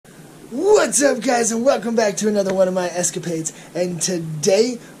What's up, guys, and welcome back to another one of my escapades. And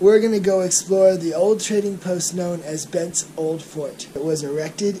today we're going to go explore the old trading post known as Bent's Old Fort. It was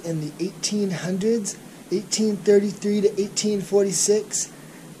erected in the 1800s, 1833 to 1846,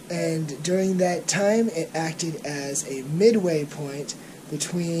 and during that time it acted as a midway point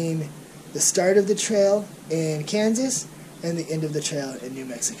between the start of the trail in Kansas and the end of the trail in New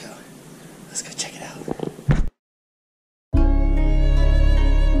Mexico. Let's go check it out.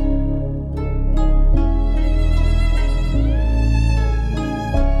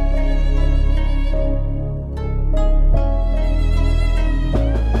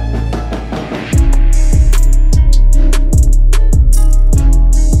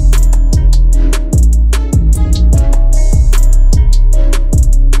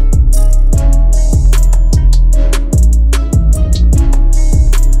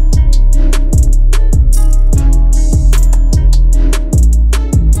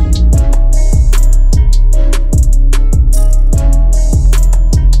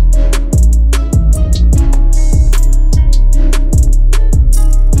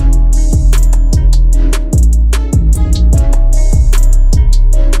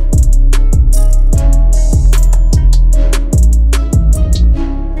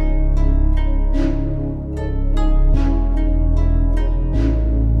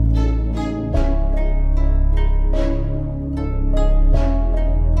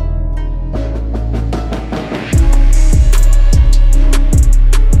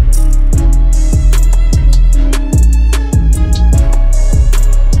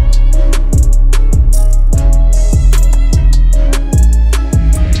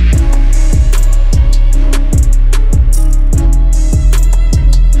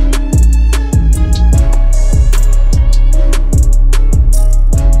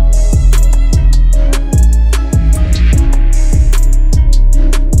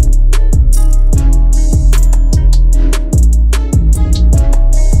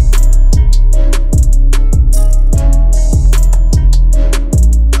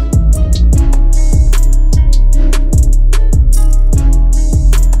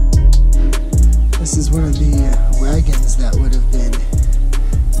 This is one of the wagons that would have been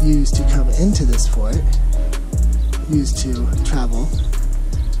used to come into this fort, used to travel.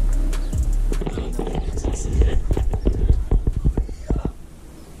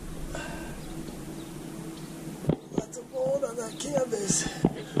 Lots of mold on that canvas.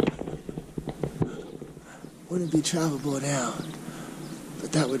 Wouldn't be travelable now,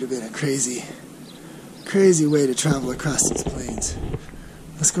 but that would have been a crazy way to travel across these plains.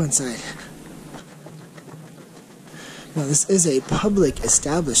 Let's go inside. Now, this is a public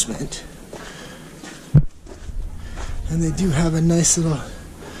establishment, and they do have a nice little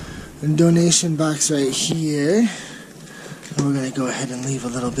donation box right here. And we're going to go ahead and leave a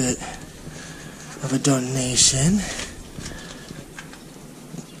little bit of a donation.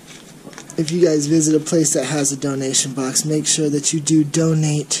 If you guys visit a place that has a donation box, make sure that you do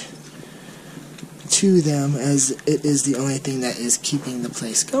donate to them, as it is the only thing that is keeping the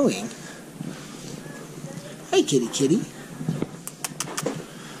place going. Hi, kitty, kitty.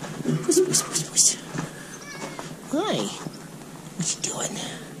 Puss, puss, puss, puss. Hi. What you doing?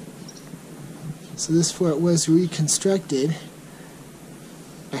 So this fort was reconstructed.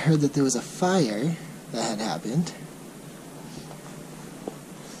 I heard that there was a fire that had happened.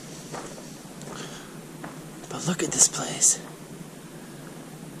 But look at this place.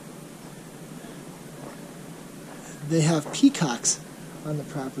 They have peacocks on the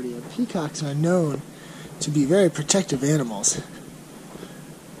property, and peacocks are known to be very protective animals.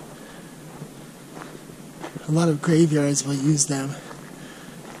 A lot of graveyards will use them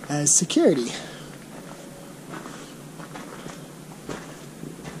as security.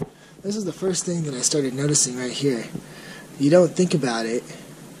 This is the first thing that I started noticing right here. You don't think about it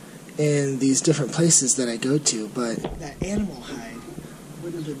in these different places that I go to, but that animal hide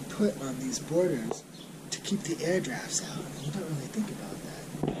would have been put on these borders to keep the air drafts out. You don't really think about that.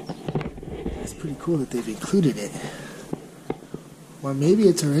 It's pretty cool that they've included it. Or maybe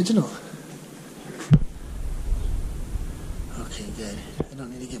it's original. Okay, good. I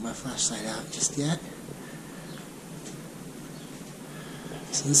don't need to get my flashlight out just yet.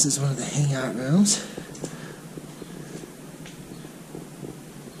 So this is one of the hangout rooms.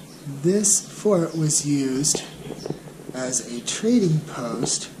 This fort was used as a trading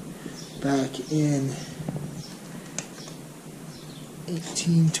post back in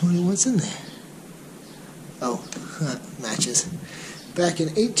 1820. What's in there? Oh, matches. Back in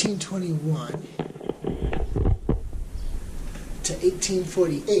 1821 to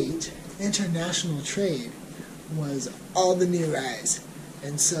 1848, international trade was all the new rise.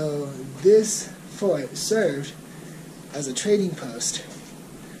 And so this fort served as a trading post,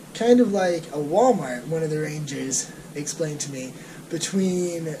 kind of like a Walmart, one of the rangers explained to me,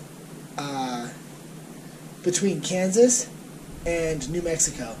 between Kansas and New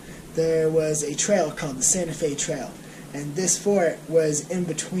Mexico. There was a trail called the Santa Fe Trail, and this fort was in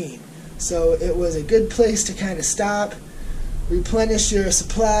between. So it was a good place to kind of stop, replenish your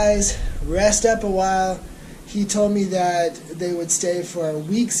supplies, rest up a while. He told me that they would stay for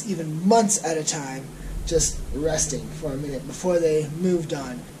weeks, even months at a time, just resting for a minute before they moved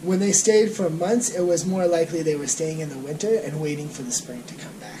on. When they stayed for months, it was more likely they were staying in the winter and waiting for the spring to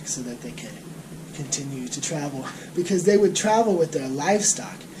come back so that they could continue to travel. Because they would travel with their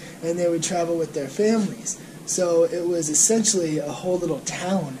livestock, and they would travel with their families. So it was essentially a whole little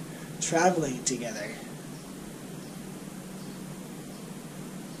town traveling together.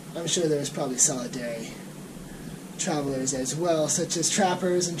 I'm sure there was probably solitary travelers as well, such as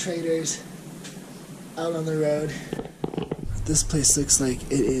trappers and traders out on the road. This place looks like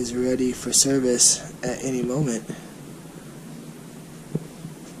it is ready for service at any moment.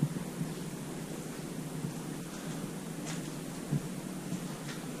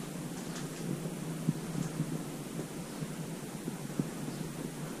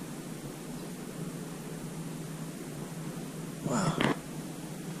 Wow.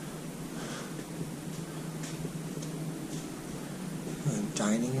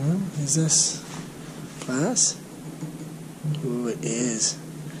 Dining room? Is this glass? Ooh, it is.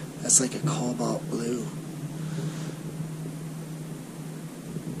 That's like a cobalt blue.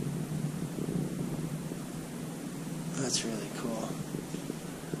 That's really cool.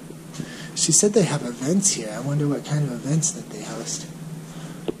 She said they have events here. I wonder what kind of events that they host.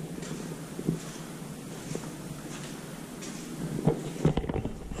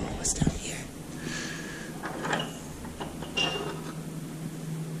 Oh, what's down here?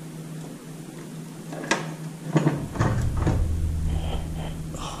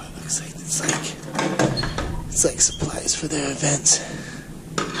 It's like supplies for their events.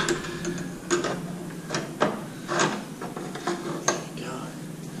 There you go.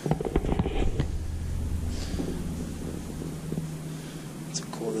 It's a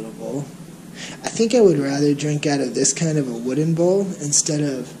cool little bowl. I think I would rather drink out of this kind of a wooden bowl instead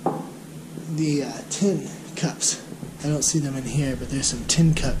of the tin cups. I don't see them in here, but there's some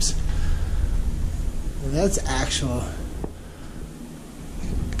tin cups. Well, that's actual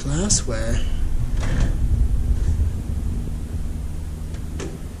glassware.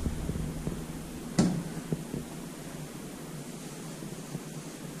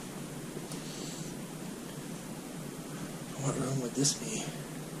 What room would this be?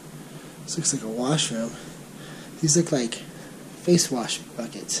 This looks like a washroom. These look like face wash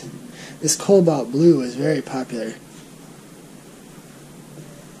buckets. This cobalt blue is very popular.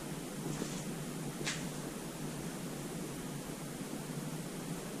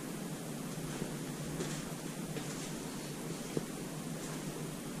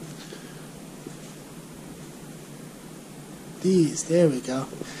 These, there we go.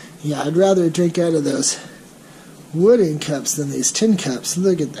 Yeah, I'd rather drink out of those wooden cups than these tin cups.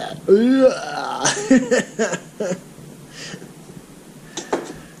 Look at that.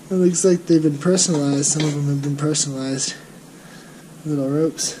 It looks like they've been personalized. Some of them have been personalized. Little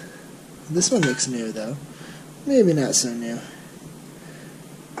ropes. This one looks new though. Maybe not so new.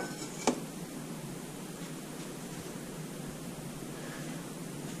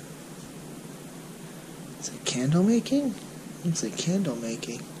 Is it candle making? Looks like candle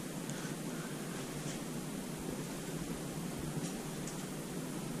making.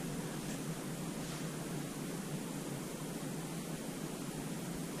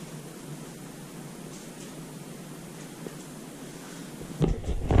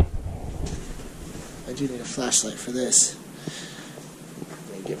 I do need a flashlight for this.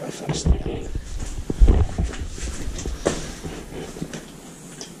 Let me get my flashlight out.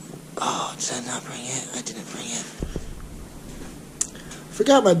 Oh, did I not bring it? I didn't bring it.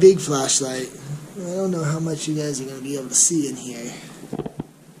 Forgot my big flashlight. I don't know how much you guys are going to be able to see in here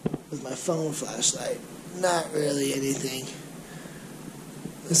with my phone flashlight. Not really anything.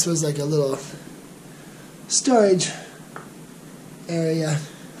 This was like a little storage area,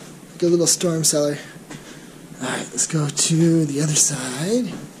 like a little storm cellar. Alright, let's go to the other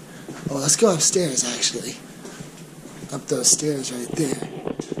side. Oh, let's go upstairs actually. Up those stairs right there.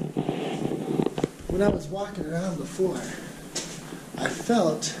 When I was walking around before, I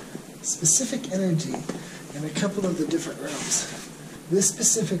felt specific energy in a couple of the different rooms. This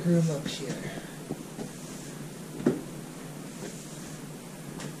specific room up here.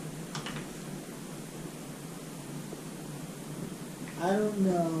 I I don't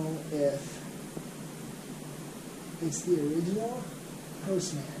know if it's the original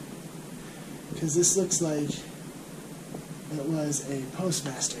postman, because this looks like it was a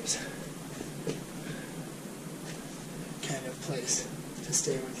postmaster's kind of place to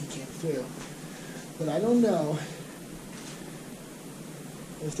stay when he came through. But I don't know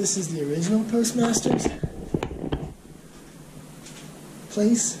if this is the original postmaster's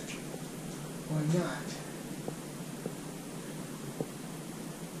place or not.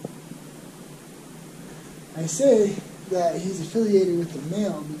 I say that he's affiliated with the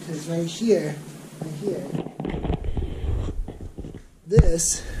mail because right here,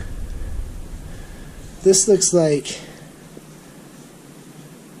 this looks like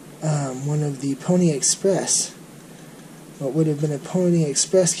one of the Pony Express, what would have been a Pony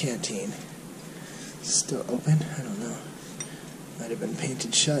Express canteen. Still open? I don't know. Might have been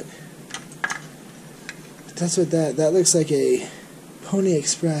painted shut. But that's what that looks like, a Pony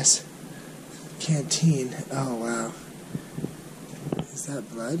Express canteen. Oh wow. Is that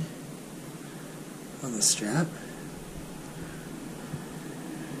blood on the strap?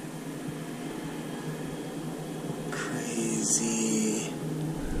 Crazy.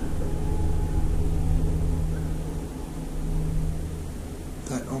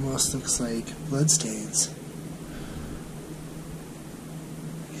 That almost looks like bloodstains.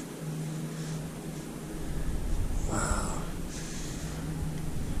 Wow.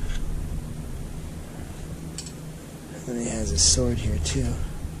 And then he has his sword here too.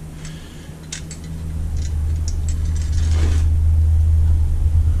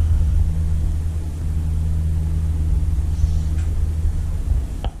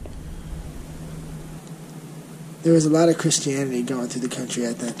 There was a lot of Christianity going through the country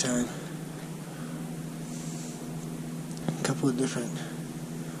at that time. A couple of different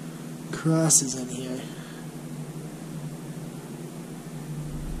crosses in here.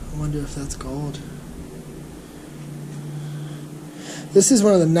 I wonder if that's gold. This is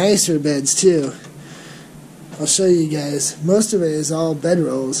one of the nicer beds too. I'll show you guys. Most of it is all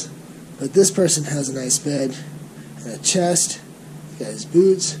bedrolls, but this person has a nice bed and a chest. He got his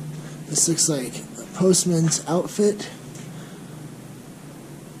boots. This looks like a postman's outfit.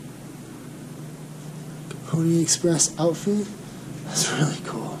 Pony Express outfit. That's really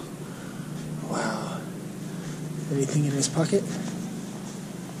cool. Wow. Anything in his pocket?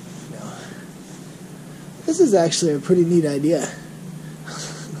 No. This is actually a pretty neat idea.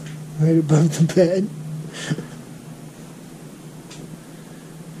 Right above the bed.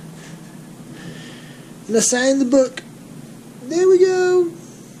 And I signed the book. There we go.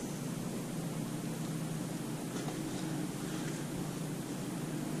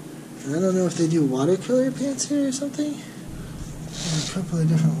 And I don't know if they do watercolor paints here or something. There's a couple of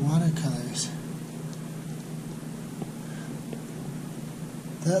different watercolors.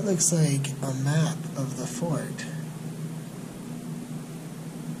 That looks like a map of the fort.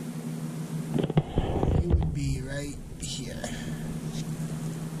 It would be right here.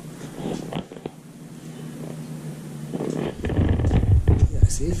 Yeah,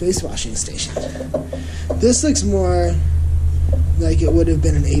 see, face washing station. This looks more like it would have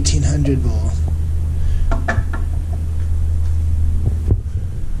been an 1800 bowl.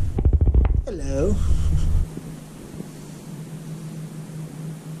 Hello.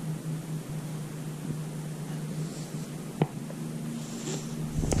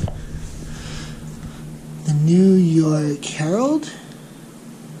 The New York Herald?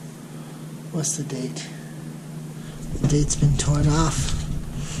 What's the date? The date's been torn off.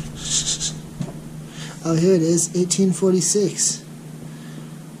 Oh, here it is, 1846.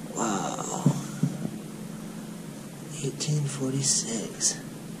 Wow. 1846.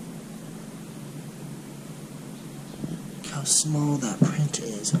 Look how small that print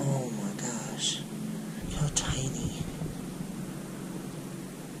is. Oh my gosh. Look how tiny.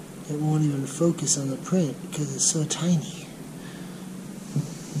 It won't even focus on the print because it's so tiny.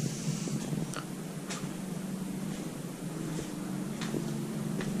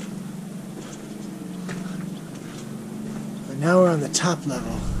 Now we're on the top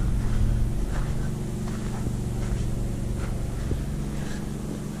level.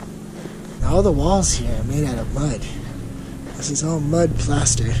 Now all the walls here are made out of mud. This is all mud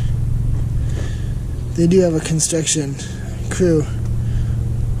plaster. They do have a construction crew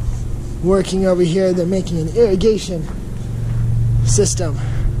working over here. They're making an irrigation system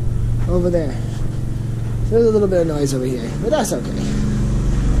over there. There's a little bit of noise over here, but that's okay.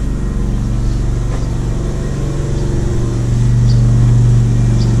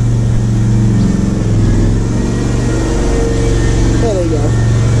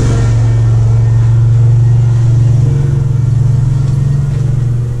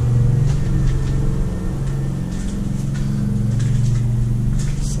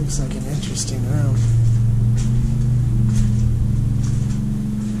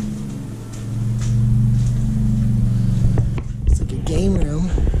 game room.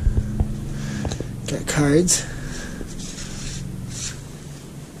 Got cards.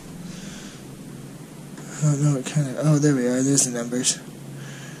 I don't know what kind of... Oh, there we are. There's the numbers.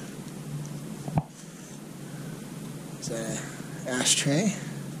 Is that an ashtray?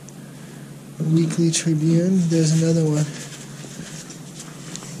 A Weekly Tribune. There's another one.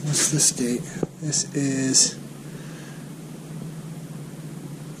 What's this date? This is...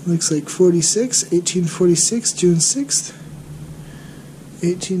 Looks like 1846, June 6th.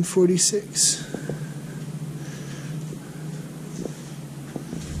 1846.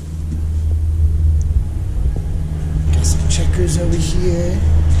 Got some checkers over here.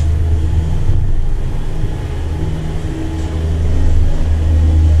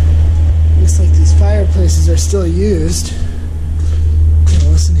 Looks like these fireplaces are still used. Oh,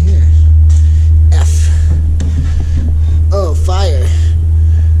 what's in here? F. Oh, fire.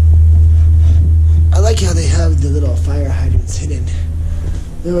 I like how they have the little fire hydrants hidden.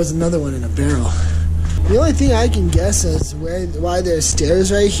 There was another one in a barrel. The only thing I can guess as why there's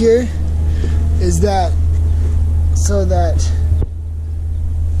stairs right here is that so that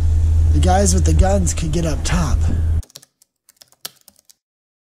the guys with the guns could get up top.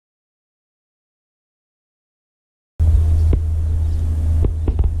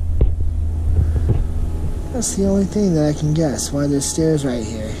 That's the only thing that I can guess why there's stairs right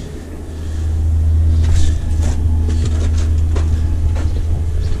here.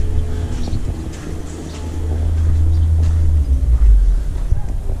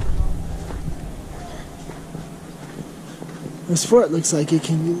 This fort looks like it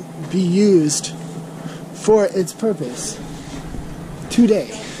can be used for its purpose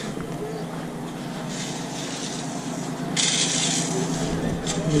today.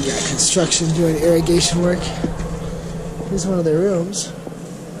 We got construction doing irrigation work. Here's one of their rooms.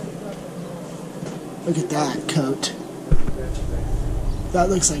 Look at that coat. That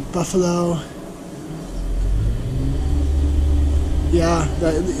looks like buffalo. Yeah,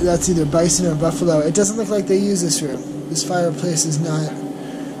 that's either bison or buffalo. It doesn't look like they use this room. This fireplace is not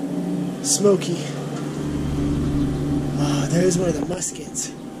smoky. Oh, there's one of the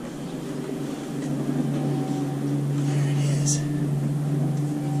muskets. There it is.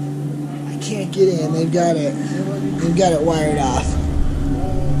 I can't get in. They've got it wired off.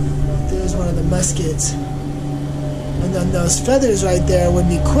 There's one of the muskets. And then those feathers right there would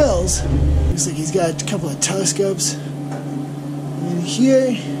be quills. Looks like he's got a couple of telescopes. And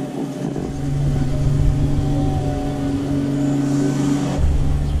here,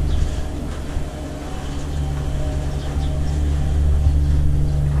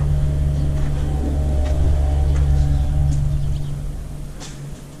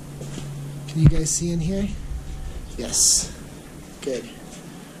 can you guys see in here? Yes. Good.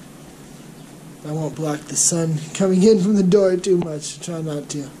 I won't block the sun coming in from the door too much. Try not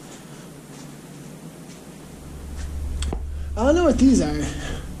to. I don't know what these are.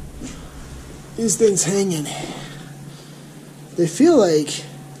 These things hanging. They feel like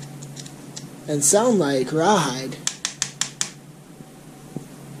and sound like rawhide.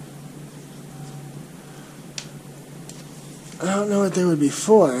 I don't know what they would be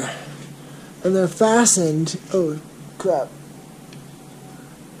for. And they're fastened. Oh, crap.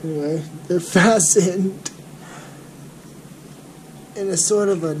 Anyway, they're fastened in a sort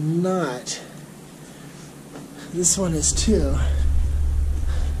of a knot. This one is too.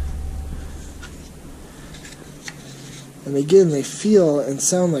 And again, they feel and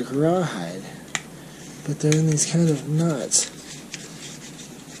sound like rawhide, but they're in these kind of knots.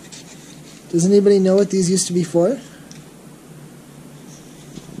 Does anybody know what these used to be for?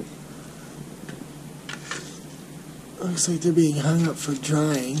 Looks like they're being hung up for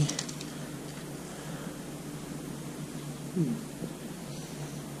drying.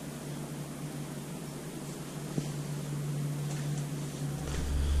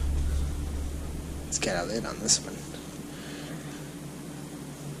 It's got a lid on this one.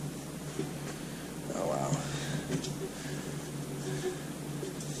 Oh wow.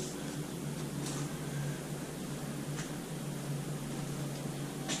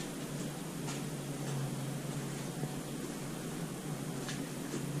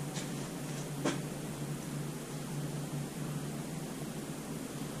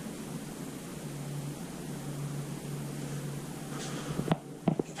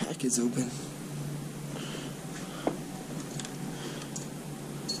 Pack is open.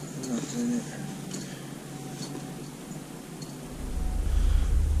 Nothing in it.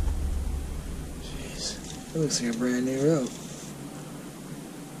 Jeez, that looks like a brand new rope.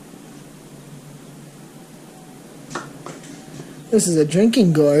 This is a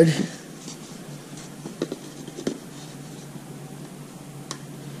drinking gourd.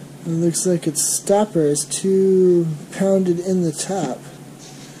 It looks like its stopper is too pounded in the top.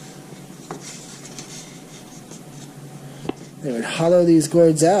 They would hollow these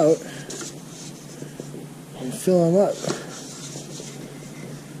gourds out and fill them up.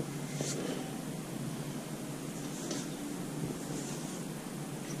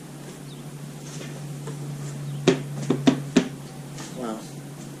 Wow.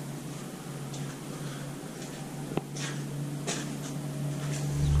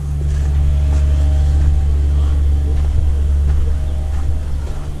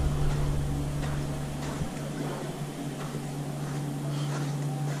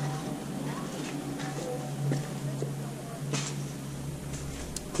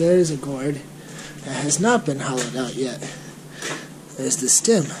 There's a gourd that has not been hollowed out yet. There's the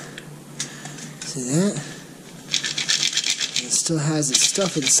stem. See that? And it still has its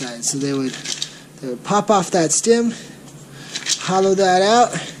stuff inside. So they would pop off that stem, hollow that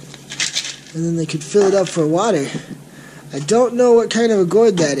out, and then they could fill it up for water. I don't know what kind of a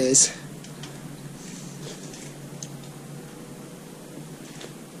gourd that is.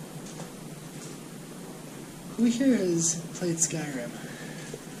 Who here has played Skyrim?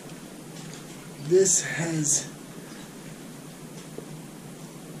 This has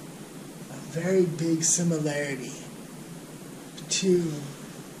a very big similarity to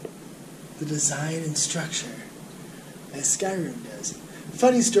the design and structure as Skyrim does.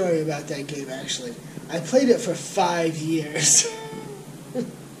 Funny story about that game, actually. I played it for 5 years.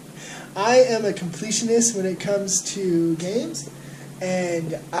 I am a completionist when it comes to games,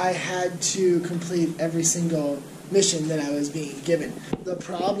 and I had to complete every single mission that I was being given. The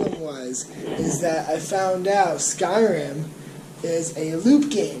problem is that I found out Skyrim is a loop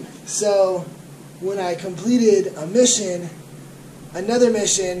game. So when I completed a mission, another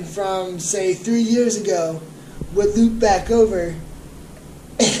mission from, say, 3 years ago would loop back over,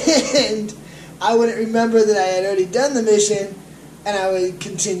 and I wouldn't remember that I had already done the mission, and I would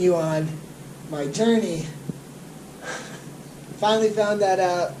continue on my journey. Finally found that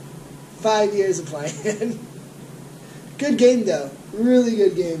out. 5 years of playing. Good game though. Really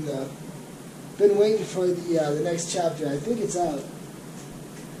good game though. Been waiting for the next chapter. I think it's out.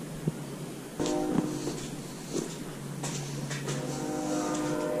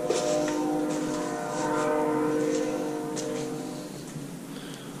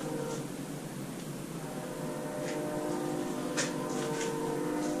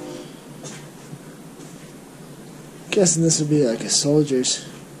 Guessing this would be like a soldier's.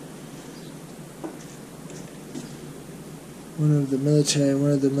 One of the military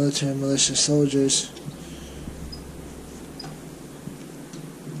militia soldiers'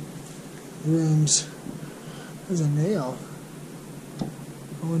 rooms. There's a nail.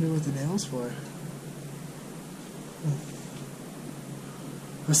 I wonder what the nail's for.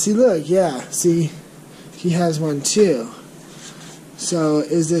 Oh, see, look, yeah, see, he has one too. So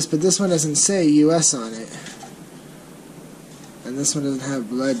is this? But this one doesn't say U.S. on it, and this one doesn't have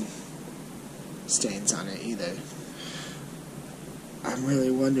blood stains on it either. I'm really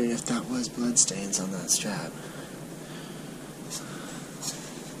wondering if that was blood stains on that strap.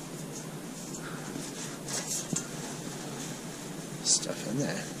 Stuff in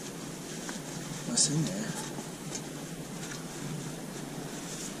there. What's in there?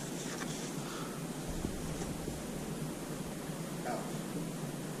 Oh.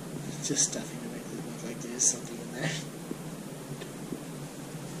 It's just stuffing to make it look like there's something in there.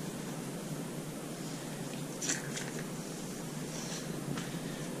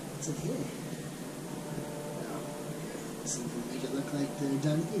 What's in here? Something to make it look like they're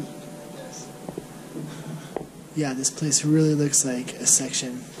done eating, I guess. Yeah, this place really looks like a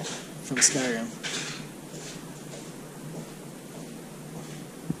section from Skyrim.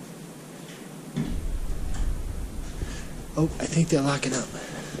 Oh, I think they're locking up.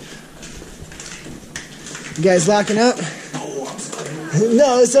 You guys locking up? Oh, I'm sorry.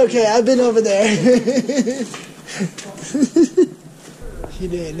 No, it's okay. I've been over there. He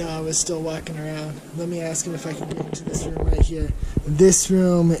didn't know I was still walking around. Let me ask him if I can get into this room right here. This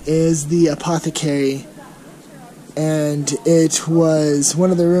room is the apothecary, and it was one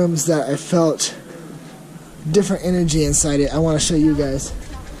of the rooms that I felt different energy inside it. I want to show you guys.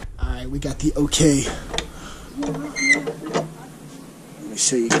 Alright, we got the okay. Let me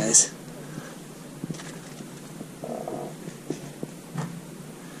show you guys.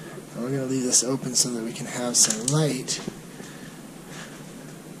 And we're going to leave this open so that we can have some light.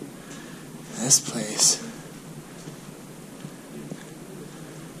 This place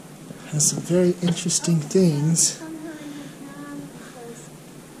has some very interesting things.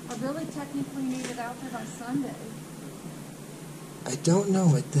 I really technically need it out there by Sunday. I don't know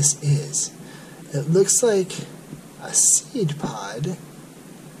what this is. It looks like a seed pod.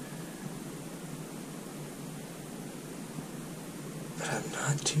 But I'm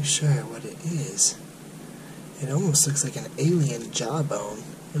not too sure what it is. It almost looks like an alien jawbone.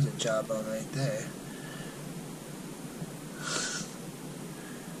 There's a jawbone right there.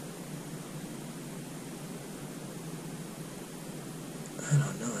 I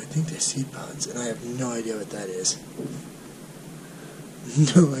don't know. I think they're seed pods, and I have no idea what that is.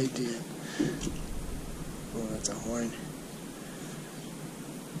 No idea. Oh, that's a horn.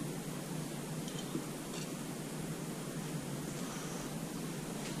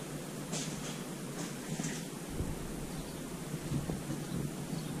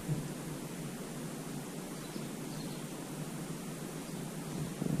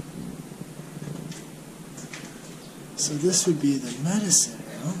 So this would be the medicine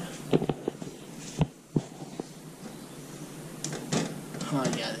room. Oh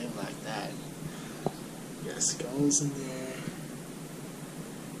yeah, they like that. Got skulls in there.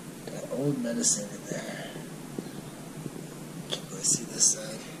 Got old medicine in there. Can't really see this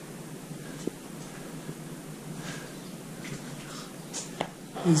side.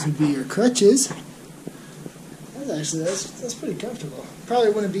 These would be your crutches. That's pretty comfortable.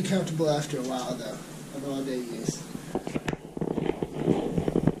 Probably wouldn't be comfortable after a while though, of all day use. And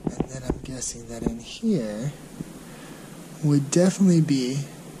then I'm guessing that in here would definitely be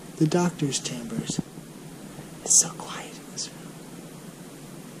the doctor's chambers. It's so quiet in this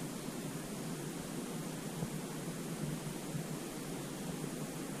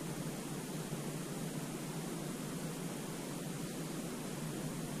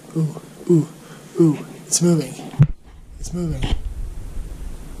room. Ooh, ooh, ooh, it's moving. It's moving.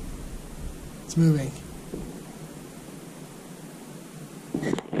 It's moving.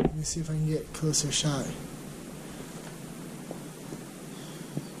 Let me see if I can get a closer shot.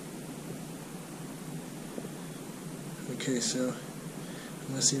 Okay, so I'm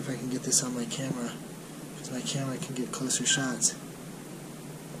going to see if I can get this on my camera, because my camera can get closer shots.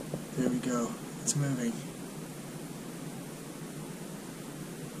 There we go. It's moving.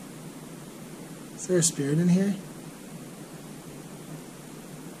 Is there a spirit in here?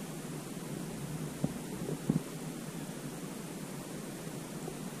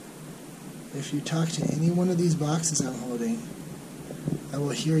 If you talk to any one of these boxes I'm holding, I will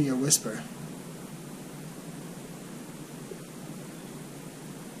hear your whisper.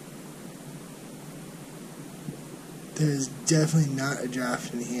 There is definitely not a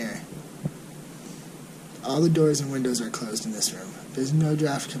draft in here. All the doors and windows are closed in this room. There's no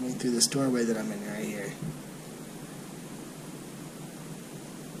draft coming through this doorway that I'm in right here.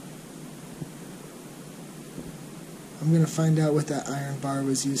 I'm going to find out what that iron bar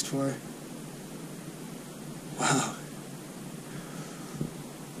was used for. Wow.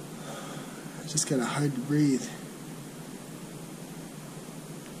 I just got hard to breathe.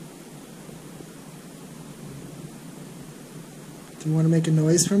 Do you want to make a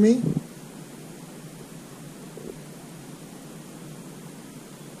noise for me?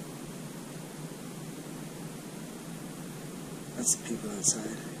 That's the people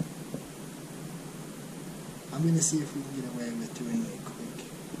outside. I'm going to see if we can get away with doing a quick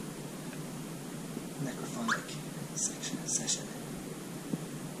necrophonic session.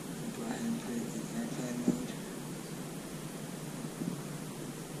 Go ahead and put it in airplane mode.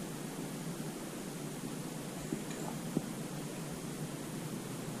 There we go.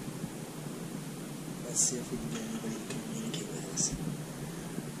 Let's see if we can get anybody to communicate with us.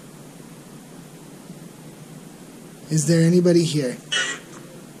 Is there anybody here?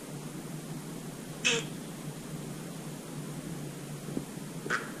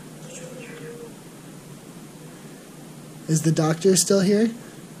 Is the doctor still here?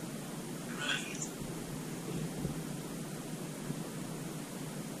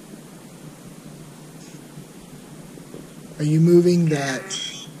 Are you moving that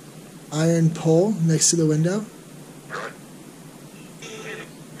iron pole next to the window?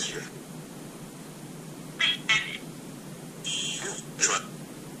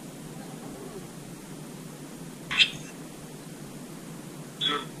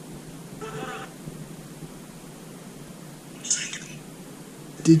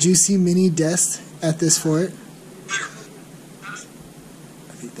 Did you see many deaths at this fort? I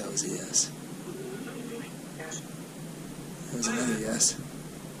think that was a yes. That was another yes.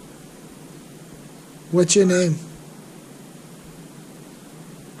 What's your name?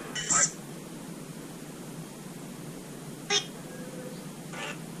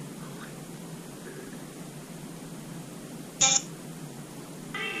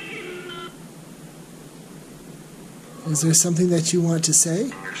 Is there something that you want to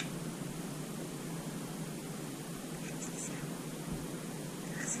say?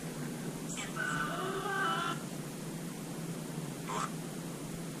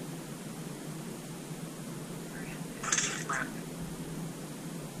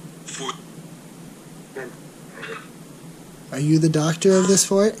 Are you the doctor of this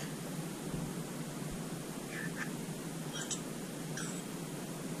fort?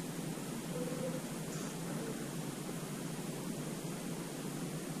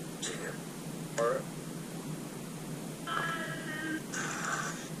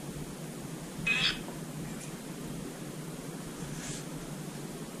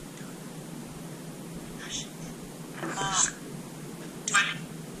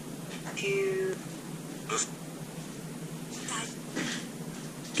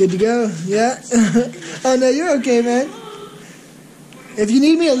 Good to go? Yeah? Oh no, you're okay, man. If you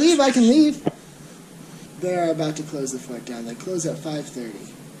need me to leave, I can leave. They're about to close the fort down. They close at 5:30.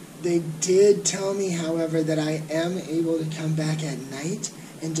 They did tell me, however, that I am able to come back at night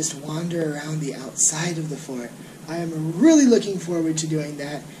and just wander around the outside of the fort. I am really looking forward to doing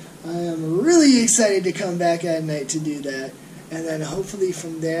that. I am really excited to come back at night to do that. And then hopefully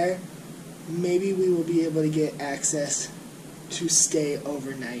from there, maybe we will be able to get access to stay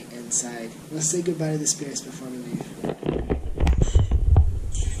overnight inside. Let's say goodbye to the spirits before we leave.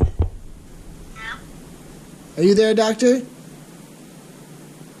 Are you there, Doctor?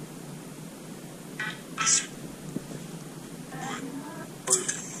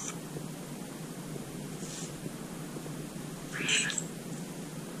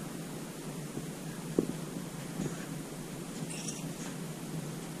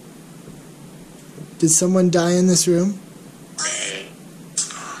 Did someone die in this room?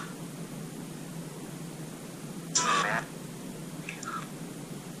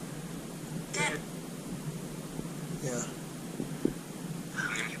 Yeah.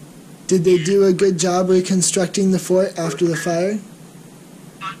 Did they do a good job reconstructing the fort after the fire?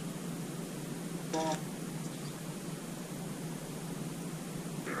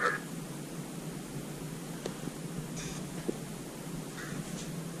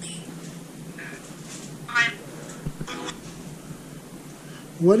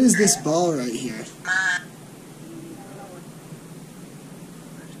 What is this ball right here?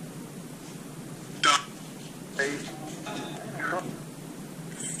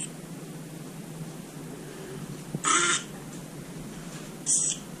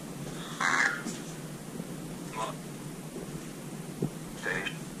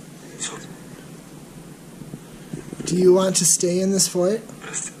 Do you want to stay in this fort?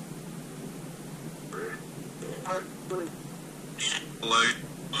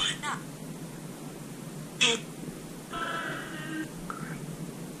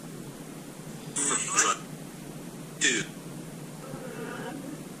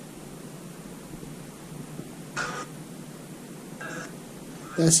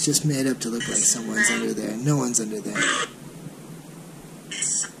 That's just made up to look like someone's under there. No one's under there.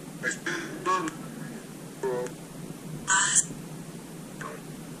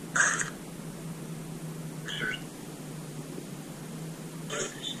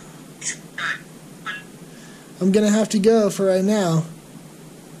 I'm gonna have to go for right now.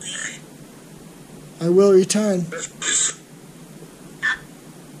 I will return.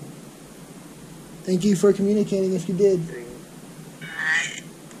 Thank you for communicating if you did.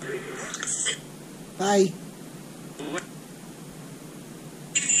 Bye.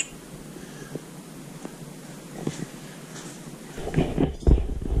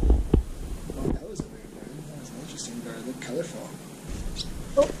 Oh, that was a weird bird. That was an interesting bird. Looked colorful.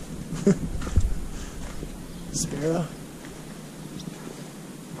 Oh. Sparrow.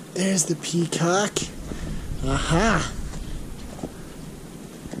 There's the peacock. Aha.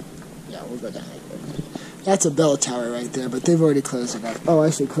 Yeah, we'll go down right there. That's a bell tower right there, but they've already closed it up. Oh, I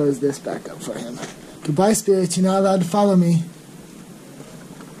should close this back up for him. Goodbye, spirits. You're not allowed to follow me.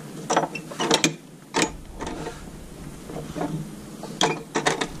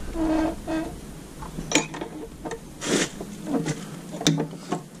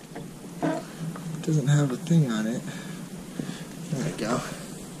 Doesn't have a thing on it. There we go.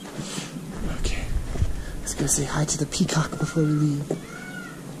 Okay. Let's go say hi to the peacock before we leave.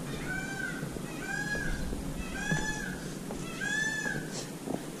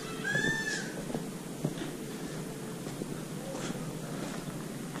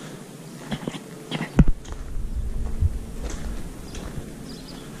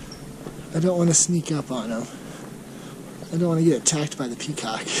 I don't want to sneak up on him. I don't want to get attacked by the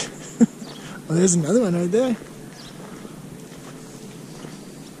peacock. Well, there's another one right there.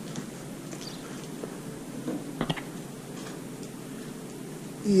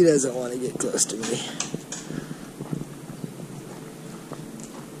 He doesn't want to get close to me.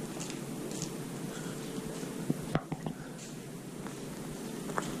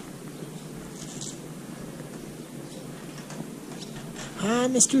 Hi,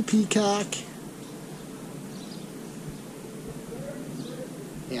 Mr. Peacock.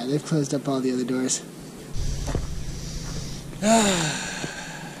 Yeah, they've closed up all the other doors.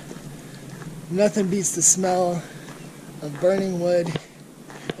 Nothing beats the smell of burning wood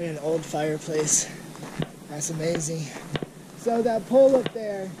in an old fireplace. That's amazing. So that pole up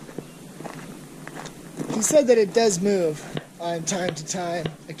there, he said that it does move on time to time,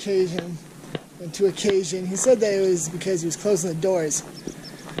 occasion to occasion. He said that it was because he was closing the doors.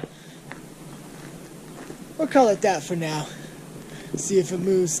 We'll call it that for now. See if it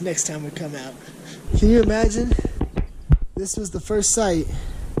moves next time we come out. Can you imagine? This was the first sight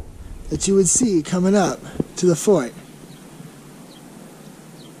that you would see coming up to the fort.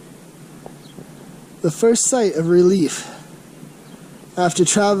 The first sight of relief after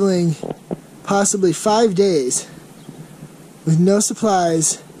traveling possibly 5 days with no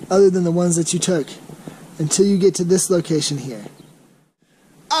supplies other than the ones that you took until you get to this location here.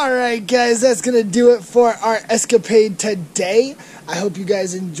 Alright guys, that's going to do it for our escapade today. I hope you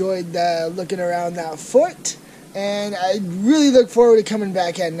guys enjoyed looking around that fort, and I really look forward to coming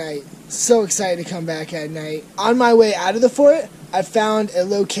back at night. So excited to come back at night. On my way out of the fort, I found a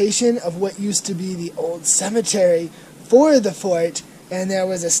location of what used to be the old cemetery for the fort, and there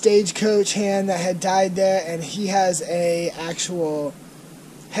was a stagecoach hand that had died there, and he has a actual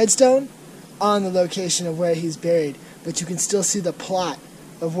headstone on the location of where he's buried, but you can still see the plot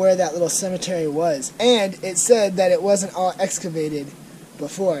of where that little cemetery was. And it said that it wasn't all excavated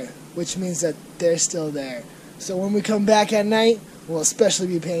before, which means that they're still there. So when we come back at night, we'll especially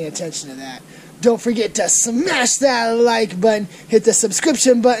be paying attention to that. Don't forget to smash that like button, hit the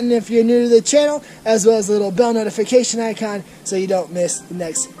subscription button if you're new to the channel, as well as the little bell notification icon so you don't miss the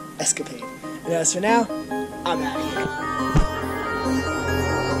next escapade. And as for now, I'm out of here.